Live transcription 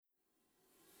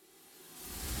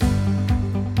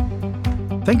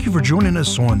Thank you for joining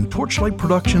us on Torchlight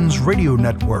Productions Radio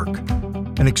Network,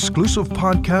 an exclusive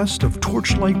podcast of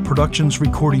Torchlight Productions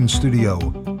Recording Studio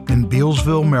in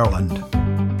Beallsville, Maryland.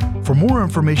 For more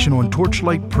information on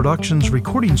Torchlight Productions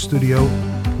Recording Studio,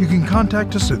 you can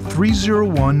contact us at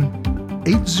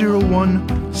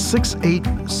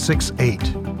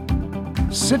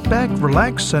 301-801-6868. Sit back,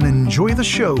 relax, and enjoy the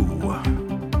show.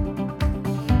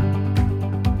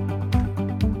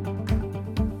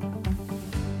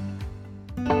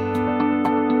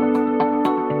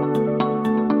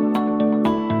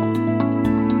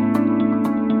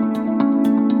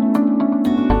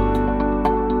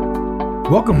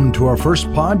 Welcome to our first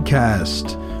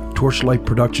podcast, Torchlight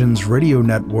Productions Radio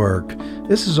Network.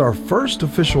 This is our first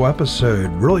official episode.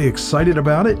 Really excited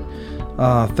about it.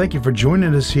 Thank you for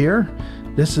joining us here.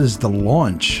 This is the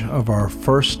launch of our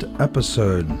first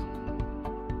episode.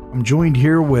 I'm joined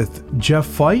here with Jeff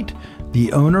Feit,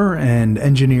 the owner and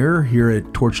engineer here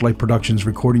at Torchlight Productions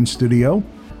Recording Studio.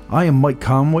 I am Mike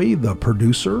Conway, the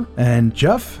producer. And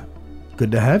Jeff,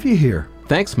 good to have you here.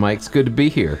 Thanks, Mike. It's good to be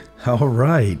here. All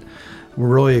right. We're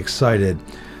really excited.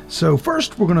 So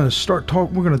first, we're going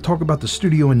to talk about the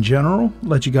studio in general,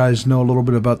 let you guys know a little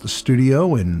bit about the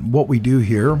studio and what we do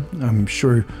here. I'm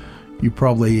sure you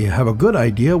probably have a good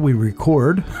idea. We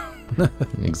record.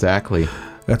 Exactly.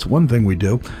 That's one thing we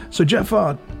do. So Jeff,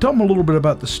 tell them a little bit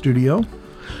about the studio.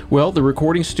 Well, the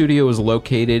recording studio is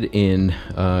located in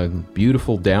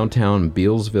beautiful downtown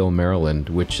Beallsville, Maryland,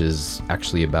 which is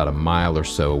actually about a mile or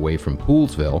so away from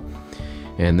Poolesville,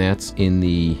 and that's in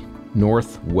the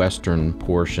northwestern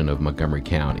portion of Montgomery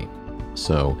County.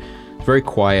 So it's very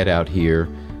quiet out here.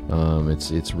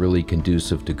 It's really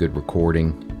conducive to good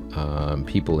recording.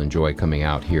 People enjoy coming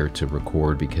out here to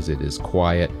record because it is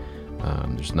quiet.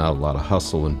 There's not a lot of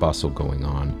hustle and bustle going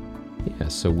on. Yeah,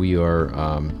 so we're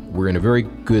in a very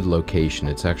good location.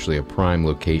 It's actually a prime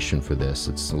location for this.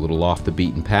 It's a little off the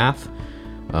beaten path.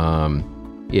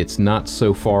 It's not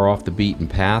so far off the beaten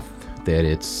path that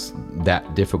it's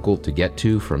that difficult to get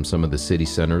to from some of the city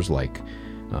centers like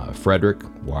Frederick,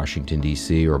 Washington,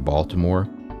 D.C., or Baltimore.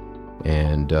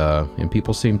 And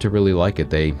people seem to really like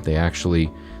it. They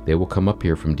will come up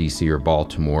here from D.C. or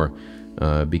Baltimore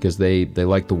because they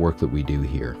like the work that we do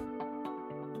here.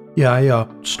 Yeah, I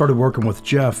started working with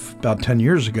Jeff about 10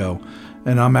 years ago,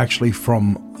 and I'm actually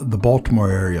from the Baltimore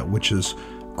area, which is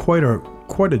quite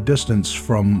a distance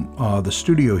from the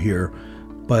studio here.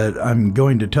 But I'm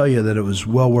going to tell you that it was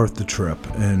well worth the trip,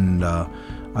 and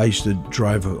I used to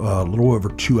drive a little over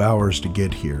 2 hours to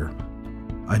get here.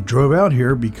 I drove out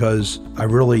here because I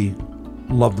really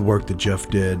loved the work that Jeff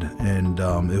did, and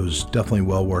it was definitely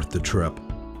well worth the trip.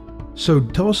 So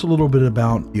tell us a little bit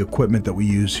about the equipment that we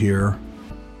use here.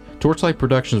 Torchlight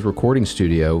Productions Recording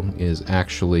Studio is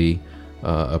actually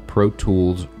a Pro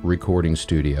Tools recording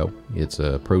studio. It's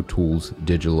a Pro Tools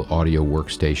digital audio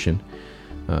workstation.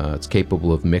 It's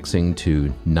capable of mixing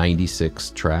to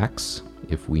 96 tracks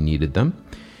if we needed them.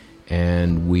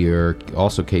 And we are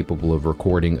also capable of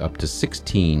recording up to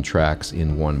 16 tracks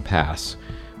in one pass,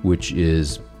 which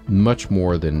is much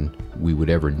more than we would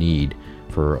ever need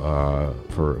for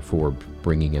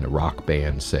bringing in a rock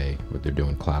band, say, where they're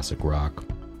doing classic rock.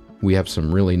 We have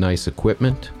some really nice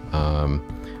equipment.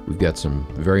 We've got some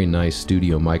very nice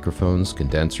studio microphones,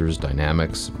 condensers,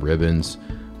 dynamics, ribbons.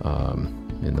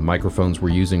 And the microphones we're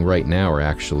using right now are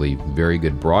actually very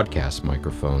good broadcast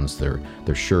microphones. They're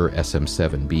Shure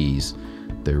SM7Bs.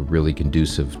 They're really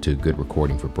conducive to good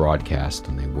recording for broadcast,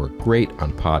 and they work great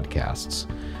on podcasts.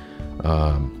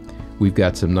 We've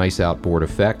got some nice outboard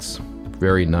effects,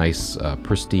 very nice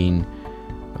pristine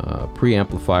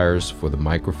preamplifiers for the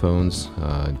microphones,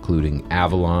 including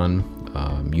Avalon,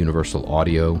 Universal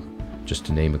Audio, just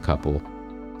to name a couple.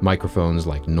 Microphones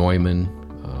like Neumann,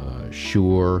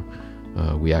 Shure.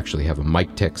 We actually have a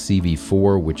MicTech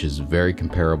CV4, which is very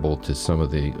comparable to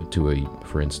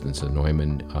for instance, a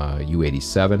Neumann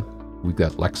U87. We've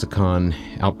got Lexicon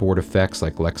outboard effects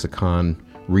like Lexicon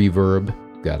Reverb.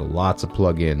 We've got lots of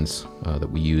plugins that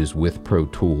we use with Pro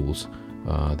Tools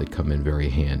that come in very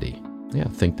handy. Yeah, I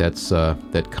think that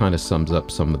kind of sums up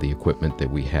some of the equipment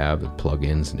that we have, the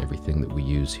plugins and everything that we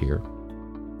use here.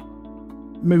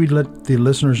 Maybe let the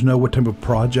listeners know what type of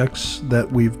projects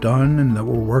that we've done and that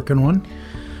we're working on.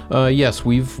 Yes,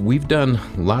 we've done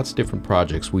lots of different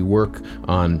projects. We work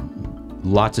on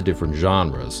lots of different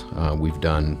genres. We've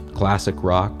done classic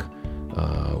rock.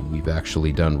 We've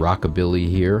actually done rockabilly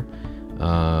here.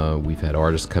 We've had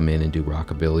artists come in and do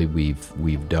rockabilly.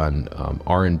 We've done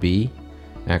R&B,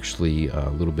 actually a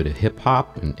little bit of hip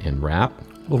hop and rap.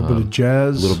 A little bit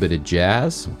of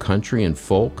jazz. Some country and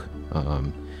folk.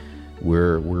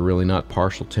 we're really not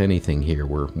partial to anything here.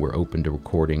 We're open to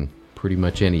recording pretty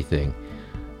much anything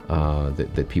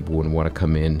that people would want to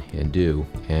come in and do.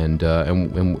 And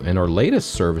our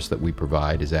latest service that we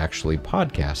provide is actually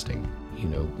podcasting.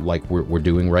 Like we're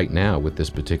doing right now with this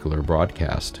particular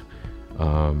broadcast.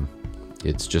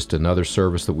 It's just another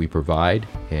service that we provide,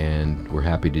 and we're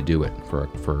happy to do it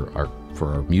for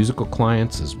our musical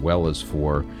clients, as well as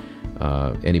for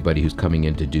anybody who's coming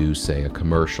in to do, say, a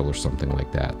commercial or something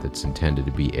like that that's intended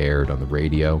to be aired on the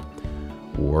radio,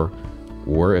 or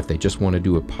if they just want to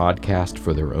do a podcast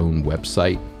for their own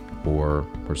website or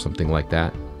something like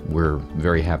that, we're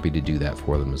very happy to do that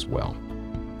for them as well.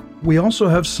 We also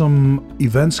have some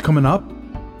events coming up.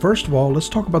 First of all, let's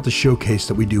talk about the showcase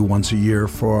that we do once a year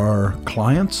for our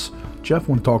clients. Jeff,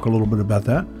 want to talk a little bit about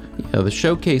that? Yeah, the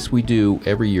showcase we do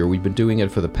every year. We've been doing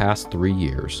it for the past 3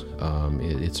 years.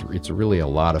 It's really a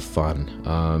lot of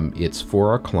fun. It's for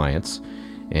our clients,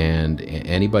 and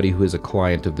anybody who is a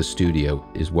client of the studio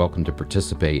is welcome to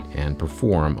participate and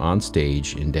perform on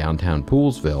stage in downtown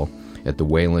Beallsville at the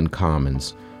Wayland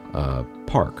Commons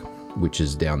Park, which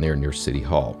is down there near City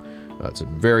Hall. It's a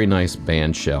very nice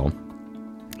band shell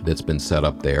that's been set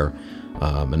up there.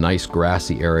 A nice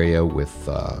grassy area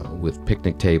with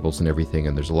picnic tables and everything,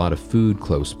 and there's a lot of food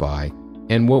close by.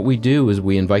 And what we do is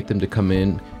we invite them to come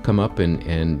up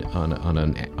and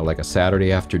on like a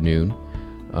Saturday afternoon,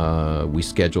 we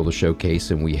schedule the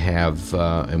showcase, and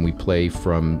we play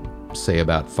from, say,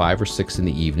 about 5 or 6 in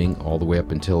the evening all the way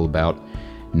up until about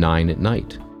 9 at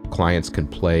night. Clients can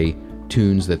play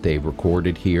tunes that they've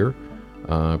recorded here.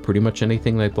 Pretty much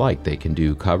anything they'd like. They can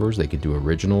do covers, they can do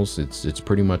originals. It's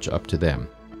pretty much up to them.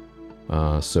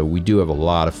 So we do have a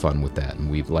lot of fun with that,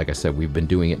 and like I said, we've been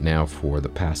doing it now for the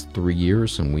past 3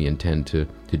 years, and we intend to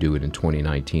do it in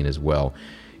 2019 as well.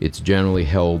 It's generally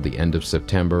held the end of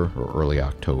September or early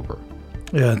October.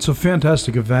 Yeah, it's a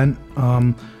fantastic event.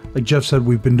 Like Jeff said,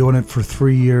 we've been doing it for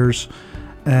 3 years,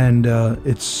 and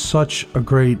it's such a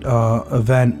great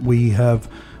event. We have,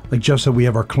 like Jeff said, we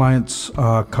have our clients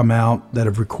come out that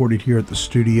have recorded here at the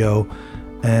studio,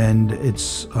 and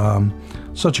it's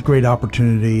such a great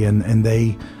opportunity, and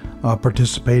they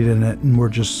participate in it, and we're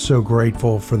just so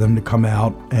grateful for them to come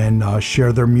out and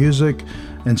share their music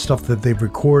and stuff that they've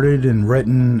recorded and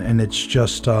written, and it's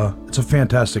just it's a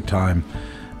fantastic time,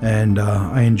 and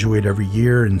I enjoy it every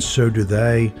year, and so do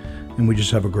they, and we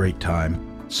just have a great time.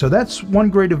 So that's one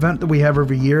great event that we have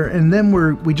every year. And then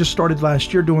we just started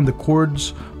last year doing the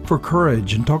Chords for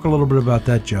Courage. And talk a little bit about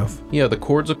that, Jeff. Yeah, the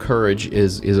Chords of Courage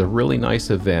is a really nice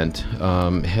event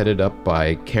headed up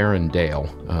by Karen Dale.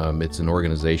 It's an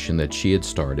organization that she had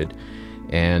started.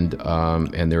 And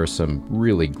there are some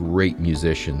really great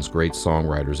musicians, great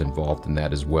songwriters involved in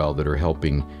that as well, that are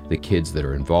helping the kids that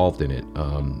are involved in it.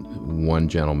 One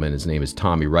gentleman, his name is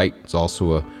Tommy Wright. He's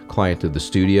also a client of the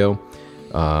studio.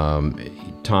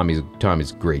 Tommy's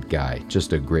a great guy,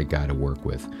 just a great guy to work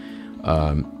with.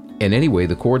 And anyway,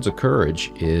 the Chords of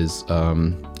Courage is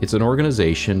it's an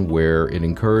organization where it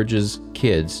encourages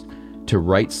kids to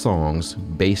write songs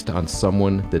based on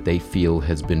someone that they feel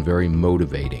has been very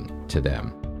motivating to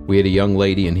them. We had a young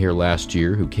lady in here last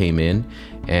year who came in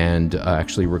and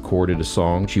actually recorded a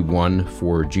song. She won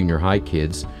for junior high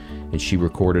kids, and she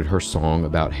recorded her song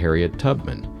about Harriet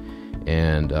Tubman.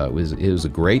 And it was a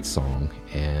great song,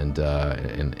 and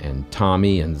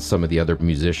Tommy and some of the other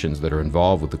musicians that are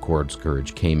involved with the Chords of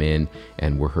Courage came in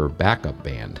and were her backup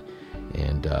band,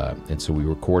 and so we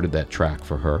recorded that track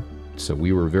for her. So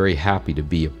we were very happy to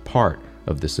be a part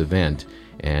of this event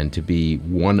and to be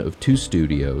one of 2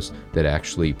 studios that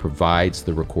actually provides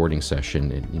the recording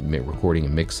session and recording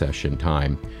and mix session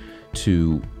time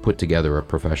to put together a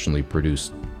professionally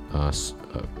produced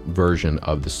version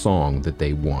of the song that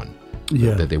they won.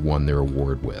 Yeah. That they won their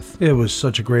award with. It was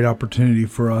such a great opportunity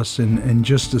for us, and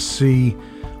just to see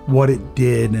what it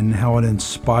did and how it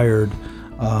inspired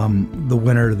the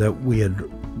winner that we had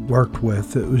worked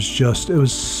with. It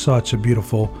was such a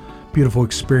beautiful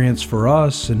experience for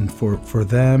us and for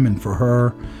them and for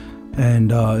her,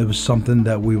 and it was something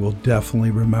that we will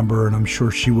definitely remember, and I'm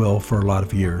sure she will for a lot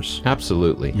of years.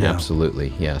 Absolutely, yeah.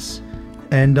 Absolutely, yes.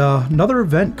 And another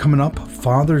event coming up,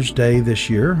 Father's Day this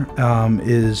year,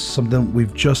 is something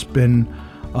we've just been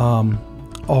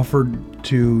offered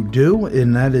to do,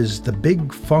 and that is the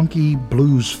Big Funky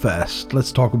Blues Fest.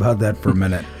 Let's talk about that for a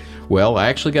minute. Well, I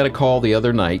actually got a call the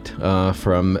other night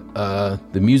from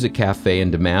the Music Cafe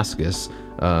in Damascus.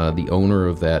 The owner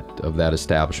of that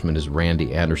establishment is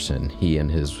Randy Anderson. He and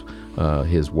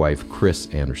his wife, Chris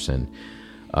Anderson.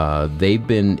 They've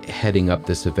been heading up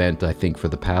this event, I think, for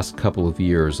the past couple of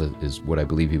years, is what I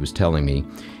believe he was telling me.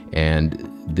 And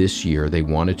this year, they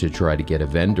wanted to try to get a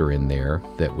vendor in there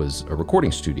that was a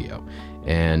recording studio.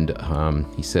 And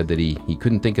he said that he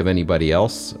couldn't think of anybody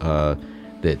else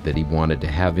that he wanted to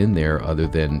have in there other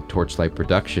than Torchlight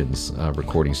Productions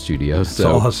recording studio.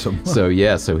 So that's awesome.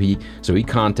 So he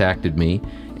contacted me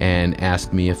and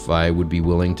asked me if I would be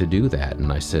willing to do that.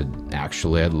 And I said,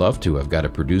 actually, I'd love to. I've got a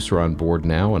producer on board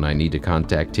now, and I need to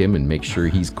contact him and make sure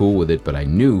he's cool with it. But I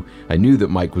knew that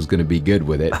Mike was going to be good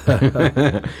with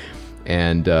it.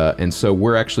 And so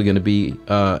we're actually going to be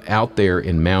out there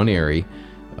in Mount Airy,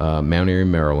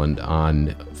 Maryland,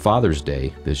 on Father's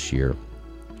Day this year,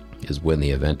 is when the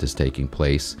event is taking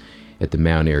place at the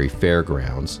Mount Airy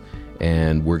Fairgrounds.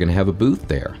 And we're going to have a booth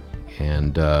there.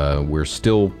 And we're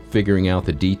still figuring out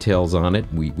the details on it.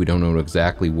 We don't know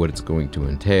exactly what it's going to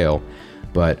entail,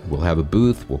 but we'll have a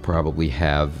booth. We'll probably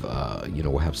have,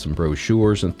 we'll have some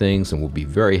brochures and things, and we'll be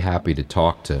very happy to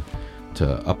talk to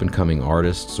up-and-coming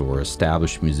artists or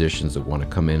established musicians that want to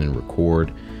come in and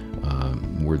record.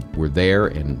 We're there,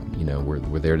 and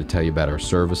we're there to tell you about our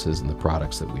services and the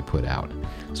products that we put out.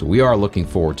 So we are looking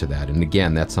forward to that. And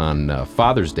again, that's on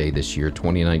Father's Day this year,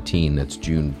 2019. That's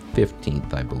June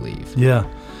 15th, I believe. Yeah,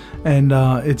 and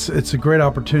it's a great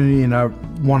opportunity, and I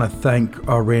want to thank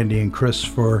Randy and Chris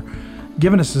for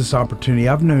giving us this opportunity.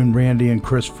 I've known Randy and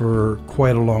Chris for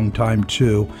quite a long time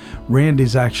too.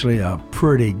 Randy's actually a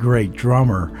pretty great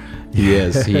drummer. He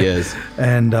is.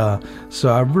 And so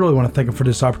I really want to thank him for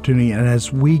this opportunity. And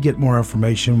as we get more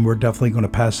information, we're definitely going to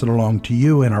pass it along to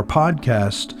you in our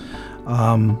podcast.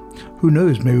 Who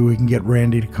knows? Maybe we can get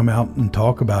Randy to come out and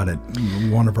talk about it in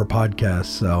one of our podcasts.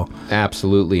 So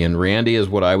absolutely. And Randy is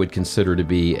what I would consider to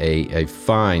be a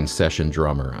fine session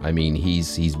drummer. I mean,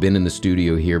 he's been in the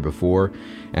studio here before.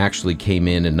 Actually came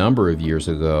in a number of years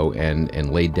ago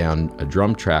and laid down a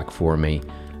drum track for me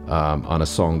on a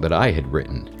song that I had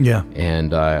written. Yeah.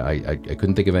 And I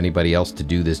couldn't think of anybody else to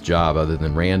do this job other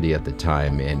than Randy at the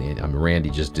time. And Randy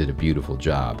just did a beautiful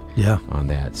job on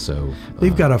that. So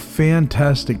they've got a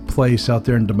fantastic place out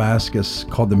there in Damascus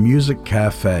called the Music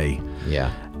Cafe.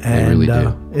 Yeah, and they really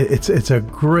do. It's a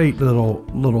great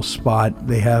little spot.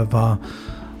 They have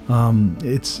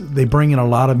they bring in a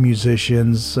lot of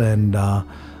musicians, and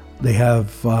they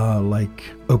have like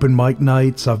open mic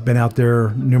nights. I've been out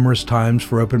there numerous times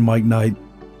for open mic night.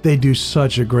 They do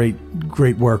such a great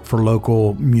work for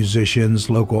local musicians,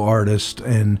 local artists,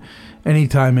 and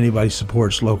anytime anybody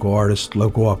supports local artists,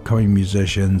 local upcoming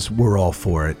musicians, we're all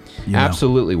for it.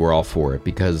 Absolutely, we're all for it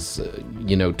because,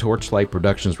 Torchlight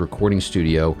Productions Recording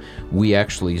Studio, we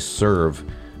actually serve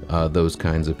those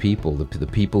kinds of people, the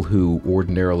people who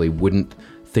ordinarily wouldn't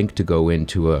think to go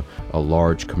into a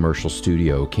large commercial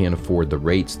studio, can't afford the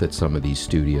rates that some of these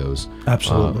studios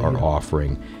are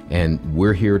offering. And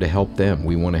we're here to help them.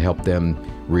 We want to help them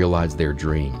realize their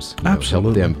dreams.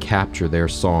 Help them capture their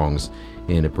songs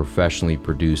in a professionally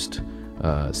produced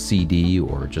CD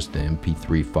or just an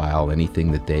MP3 file,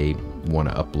 anything that they want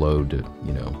to upload to,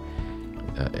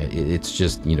 it's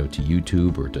just, to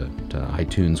YouTube or to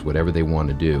iTunes, whatever they want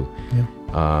to do. Yeah.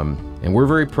 And we're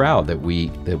very proud that we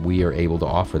are able to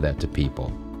offer that to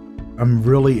people. I'm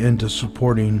really into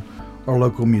supporting our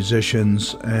local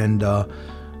musicians, and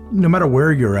no matter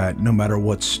where you're at, no matter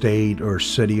what state or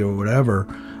city or whatever,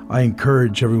 I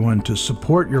encourage everyone to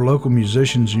support your local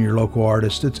musicians and your local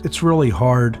artists. It's really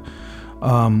hard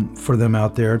for them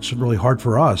out there. It's really hard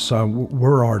for us.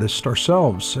 We're artists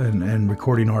ourselves and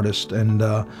recording artists, and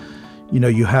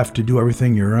you have to do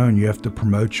everything your own. You have to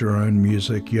promote your own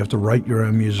music. You have to write your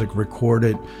own music, record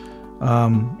it,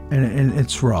 and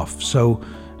it's rough. So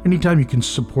anytime you can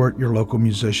support your local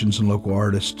musicians and local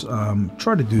artists,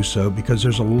 try to do so, because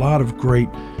there's a lot of great,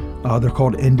 they're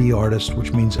called indie artists,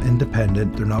 which means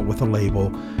independent. They're not with a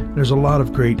label. There's a lot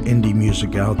of great indie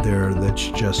music out there that's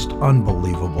just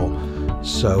unbelievable.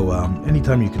 So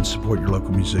anytime you can support your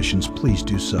local musicians, please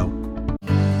do so.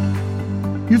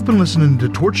 You've been listening to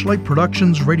Torchlight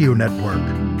Productions Radio Network,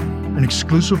 an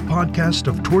exclusive podcast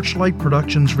of Torchlight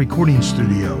Productions Recording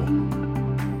Studio,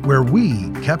 where we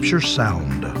capture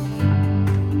sound.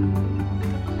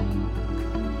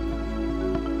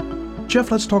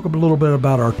 Jeff, let's talk a little bit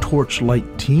about our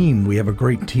Torchlight team. We have a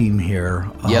great team here.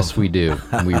 Yes, we do.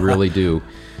 We really do.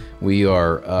 We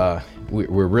are...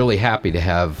 We're really happy to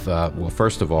have,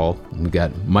 first of all, we've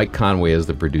got Mike Conway as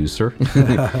the producer.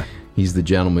 He's the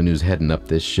gentleman who's heading up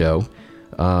this show.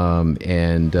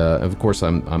 And of course,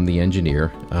 I'm the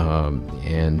engineer.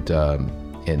 And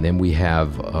then we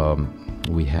have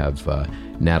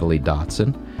Natalie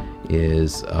Dotson.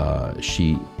 is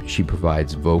she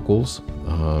provides vocals.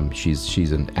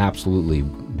 She's an absolutely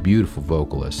beautiful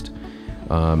vocalist,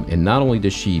 and not only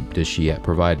does she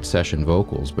provide session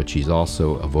vocals, but she's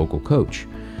also a vocal coach.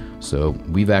 So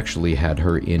we've actually had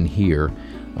her in here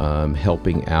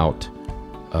helping out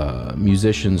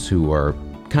musicians who are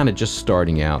kind of just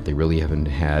starting out. They really haven't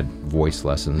had voice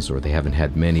lessons, or they haven't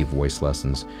had many voice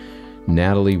lessons.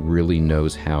 Natalie really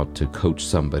knows how to coach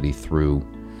somebody through,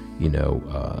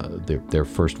 their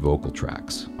first vocal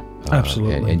tracks.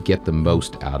 Absolutely. And get the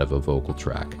most out of a vocal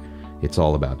track. It's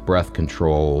all about breath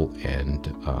control and,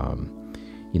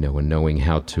 and knowing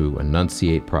how to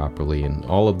enunciate properly and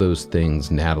all of those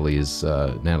things. Natalie's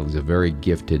a very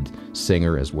gifted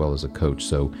singer as well as a coach.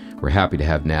 So we're happy to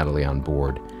have Natalie on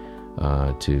board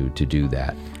to do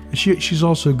that. She's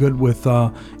also good with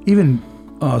even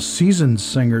seasoned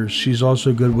singers. She's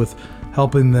also good with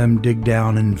helping them dig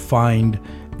down and find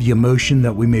the emotion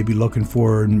that we may be looking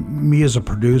for. And me as a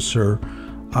producer,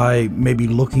 I may be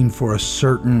looking for a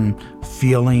certain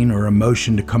feeling or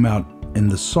emotion to come out in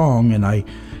the song, and I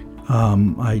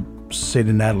say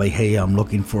to Natalie, hey, I'm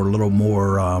looking for a little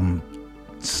more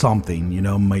something,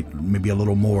 maybe a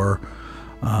little more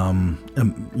a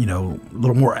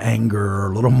little more anger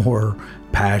or a little more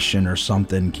passion or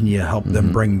something. Can you help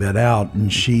them bring that out?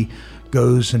 And she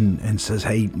goes and says,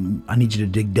 hey, I need you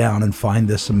to dig down and find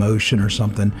this emotion or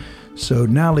something. So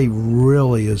Natalie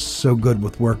really is so good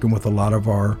with working with a lot of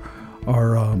our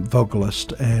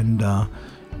vocalists and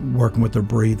working with their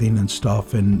breathing and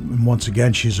stuff. And once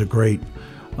again, she's a great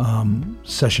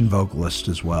session vocalist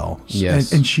as well.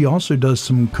 Yes. And she also does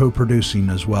some co-producing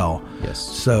as well. Yes.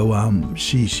 So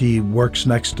she works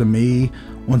next to me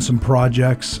on some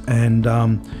projects, and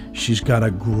she's got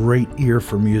a great ear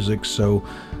for music. So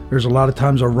there's a lot of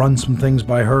times I'll run some things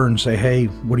by her and say, hey,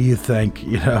 what do you think?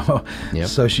 Yep.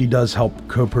 So she does help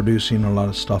co-producing a lot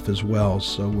of stuff as well.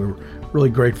 So we're really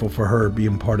grateful for her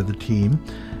being part of the team.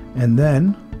 And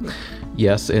then...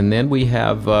 Yes, and then we've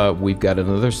got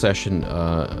another session,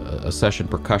 a session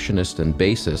percussionist and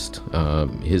bassist.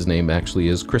 His name actually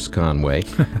is Chris Conway,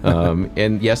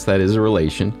 and yes, that is a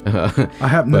relation. I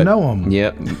happen to know him.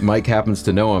 Yeah, Mike happens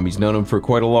to know him. He's known him for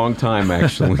quite a long time,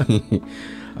 actually.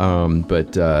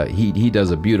 But he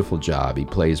does a beautiful job. He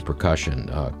plays percussion,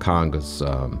 congas,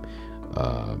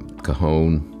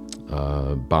 cajon,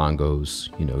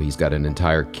 bongos. He's got an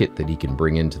entire kit that he can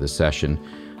bring into the session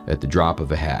at the drop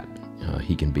of a hat.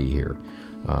 He can be here.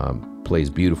 Plays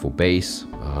beautiful bass,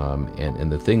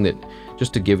 and the thing that,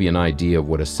 just to give you an idea of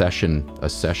what a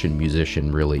session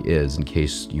musician really is, in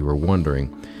case you were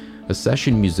wondering, a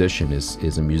session musician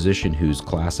is a musician who's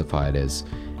classified as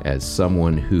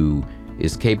someone who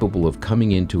is capable of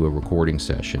coming into a recording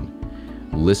session,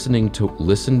 listening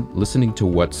to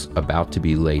what's about to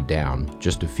be laid down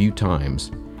just a few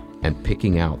times, and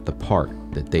picking out the part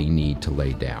that they need to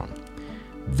lay down.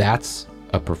 That's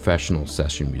a professional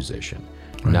session musician.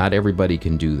 Right. Not everybody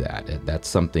can do that. That's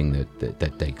something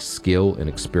that takes skill and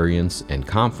experience and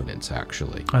confidence,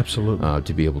 actually. Absolutely.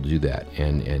 To be able to do that.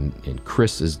 And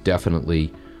Chris is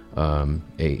definitely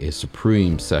a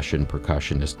supreme session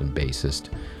percussionist and bassist.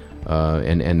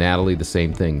 And Natalie, the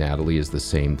same thing. Natalie is the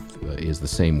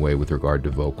same way with regard to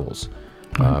vocals.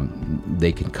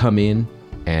 They can come in,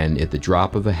 and at the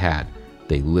drop of a hat,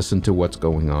 they listen to what's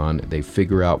going on, they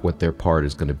figure out what their part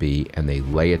is going to be, and they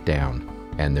lay it down,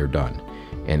 and they're done.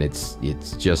 And it's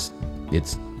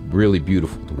really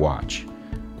beautiful to watch.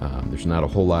 There's not a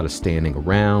whole lot of standing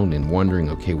around and wondering,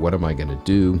 okay, what am I going to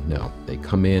do? No, they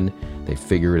come in, they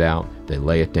figure it out, they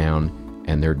lay it down,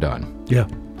 and they're done. Yeah,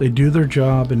 they do their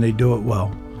job, and they do it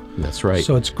well. That's right.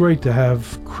 So it's great to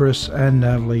have Chris and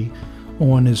Natalie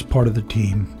on as part of the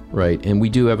team. Right, and we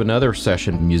do have another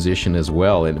session musician as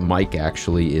well, and Mike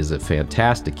actually is a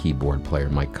fantastic keyboard player,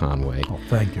 Mike Conway. Oh,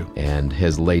 thank you. And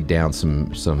has laid down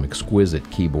some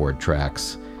exquisite keyboard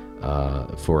tracks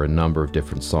for a number of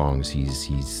different songs.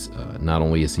 He's not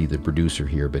only is he the producer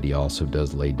here, but he also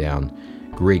does lay down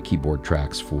great keyboard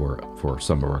tracks for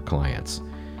some of our clients.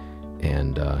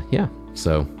 And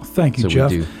so thank you,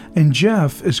 Jeff. And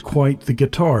Jeff is quite the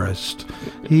guitarist.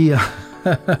 He.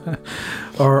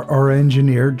 Our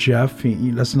engineer, Jeff,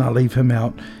 let's not leave him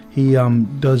out. He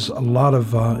does a lot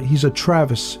of, he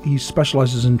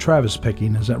specializes in Travis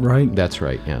picking, is that right? That's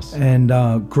right, yes. And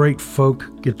great folk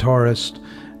guitarist.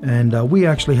 And we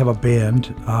actually have a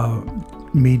band,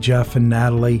 me, Jeff, and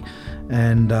Natalie,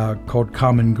 and called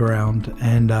Common Ground.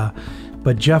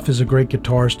 But Jeff is a great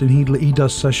guitarist, and he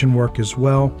does session work as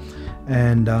well.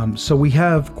 And so we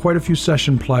have quite a few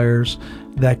session players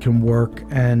that can work,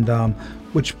 and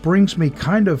which brings me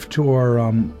kind of to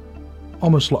our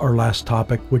almost our last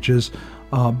topic, which is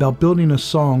about building a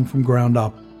song from ground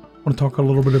up. Want to talk a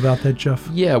little bit about that, Jeff?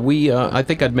 Yeah, I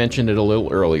think I'd mentioned it a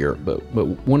little earlier, but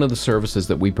one of the services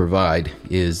that we provide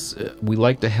is we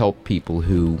like to help people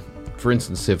who, for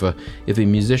instance, if a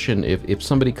musician, if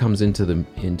somebody comes into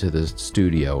the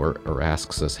studio or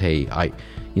asks us, hey,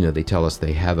 they tell us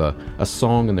they have a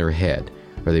song in their head,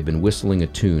 or they've been whistling a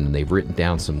tune and they've written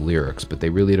down some lyrics, but they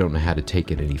really don't know how to take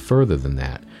it any further than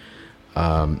that.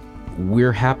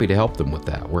 We're happy to help them with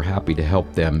that. We're happy to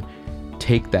help them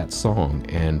take that song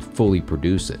and fully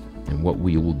produce it. And what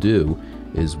we will do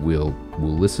is we'll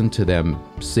listen to them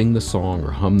sing the song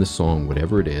or hum the song,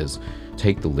 whatever it is,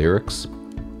 take the lyrics,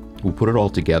 we'll put it all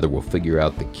together, we'll figure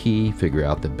out the key, figure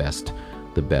out the best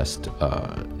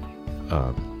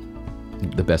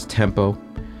tempo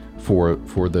for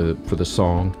the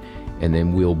song, and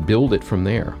then we'll build it from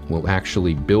there. We'll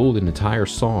actually build an entire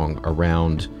song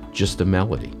around just a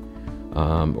melody,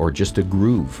 or just a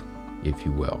groove, if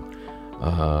you will.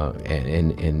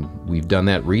 And we've done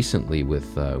that recently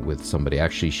with somebody.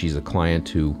 Actually, she's a client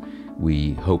who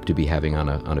we hope to be having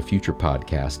on a future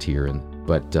podcast here.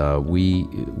 But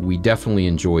we definitely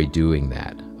enjoy doing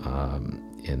that.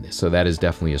 And so that is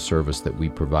definitely a service that we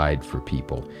provide for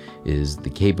people, is the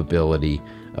capability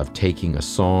of taking a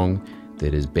song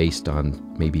that is based on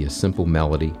maybe a simple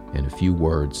melody and a few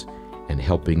words, and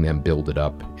helping them build it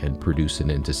up and produce it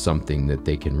into something that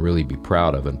they can really be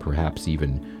proud of and perhaps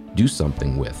even do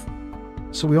something with.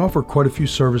 So we offer quite a few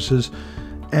services,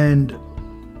 and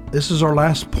this is our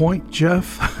last point,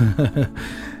 Jeff.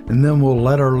 And then we'll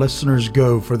let our listeners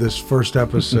go for this first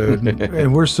episode.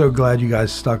 And we're so glad you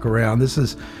guys stuck around. This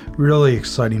is really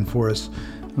exciting for us.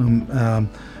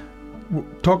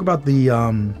 Talk about the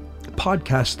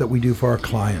podcast that we do for our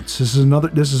clients. This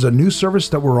is a new service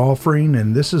that we're offering,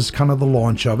 and this is kind of the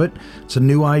launch of it. It's a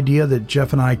new idea that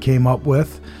Jeff and I came up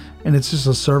with, and it's just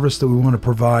a service that we want to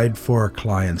provide for our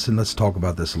clients. And let's talk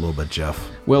about this a little bit, Jeff.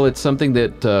 Well, it's something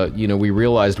that we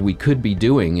realized we could be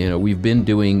doing. We've been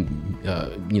doing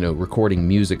recording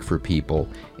music for people,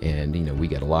 and we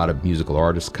get a lot of musical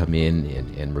artists come in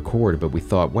and record. But we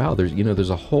thought, wow, there's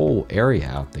a whole area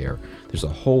out there. There's a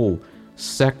whole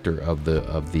sector of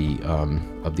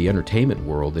the entertainment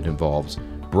world that involves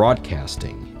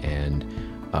broadcasting and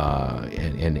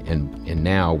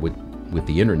now with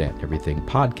the internet and everything,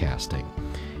 podcasting.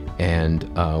 And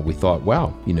we thought,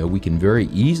 wow, we can very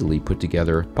easily put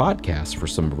together podcasts for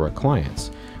some of our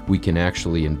clients. We can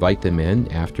actually invite them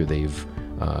in after they've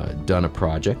done a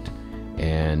project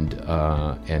and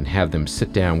have them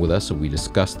sit down with us, and we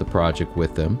discuss the project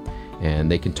with them,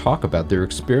 and they can talk about their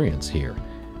experience here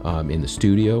in the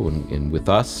studio and with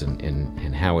us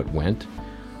and how it went.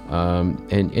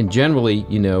 And generally,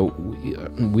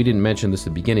 we didn't mention this at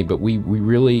the beginning, but we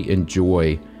really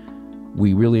enjoy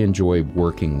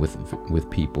working with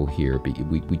people here.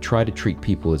 We try to treat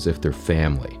people as if they're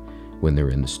family when they're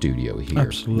in the studio here.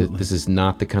 Absolutely. This is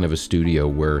not the kind of a studio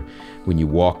where when you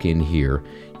walk in here,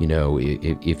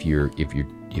 if you're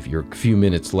a few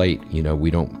minutes late, we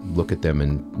don't look at them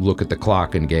and look at the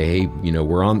clock and go, hey,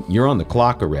 you're on the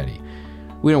clock already.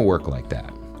 We don't work like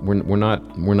that. We're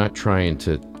not trying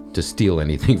to steal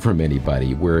anything from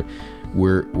anybody.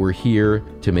 We're here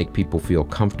to make people feel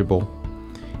comfortable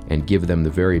and give them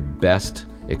the very best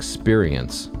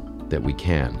experience that we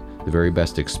can. The very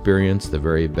best experience, the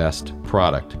very best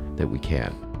product that we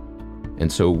can.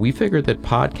 And so we figured that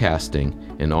podcasting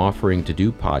and offering to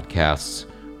do podcasts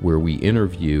where we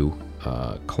interview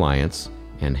clients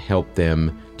and help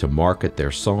them to market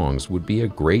their songs would be a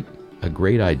great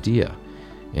idea.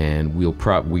 And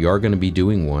we are going to be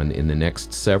doing one in the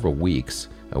next several weeks.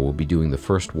 We'll be doing the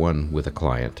first one with a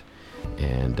client,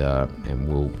 and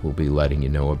we'll be letting you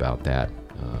know about that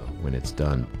when it's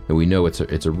done. And we know it's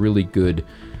a really good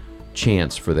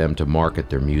chance for them to market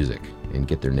their music and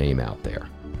get their name out there.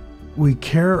 We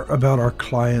care about our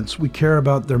clients. We care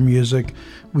about their music.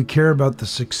 We care about the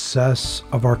success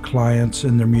of our clients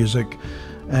and their music,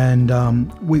 and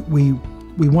we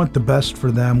want the best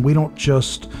for them. We don't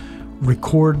just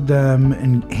record them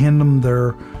and hand them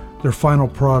their final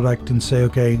product and say,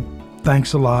 okay,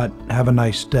 thanks a lot, have a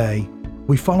nice day.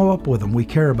 We follow up with them. We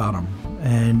care about them,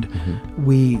 and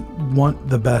we want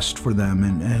the best for them,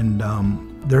 and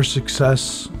their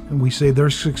success. We say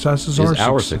their success is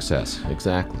our success.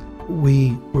 Exactly.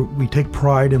 We take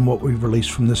pride in what we've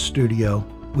released from this studio.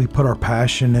 We put our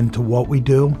passion into what we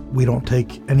do. We don't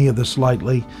take any of this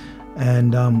lightly,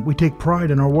 and we take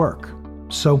pride in our work.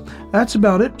 So that's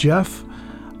about it, Jeff.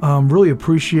 Really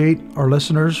appreciate our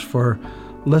listeners for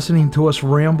listening to us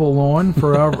ramble on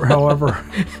for however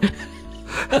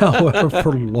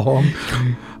However long.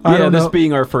 This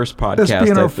being our first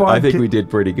podcast, I think we did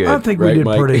pretty good. I think we did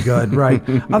pretty good, right?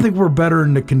 I think we're better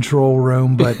in the control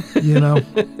room, but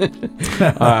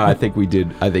I think we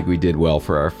did well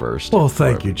for our first. Well,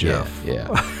 thank you, Jeff. Yeah,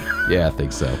 I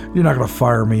think so. You're not going to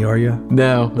fire me, are you?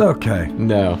 No. Okay.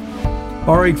 No.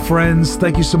 All right, friends.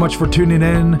 Thank you so much for tuning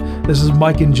in. This is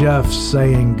Mike and Jeff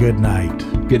saying good night.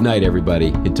 Good night, everybody.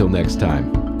 Until next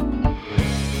time.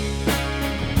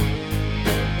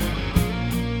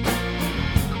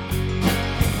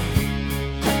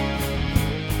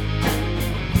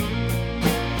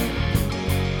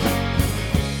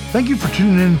 Thank you for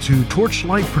tuning in to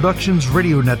Torchlight Productions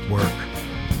Radio Network.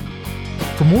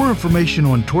 For more information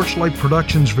on Torchlight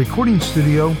Productions Recording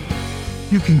Studio,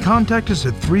 you can contact us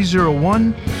at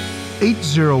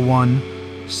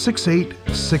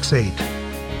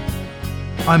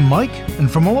 301-801-6868. I'm Mike, and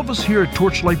from all of us here at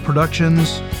Torchlight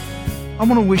Productions, I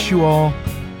want to wish you all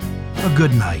a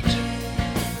good night.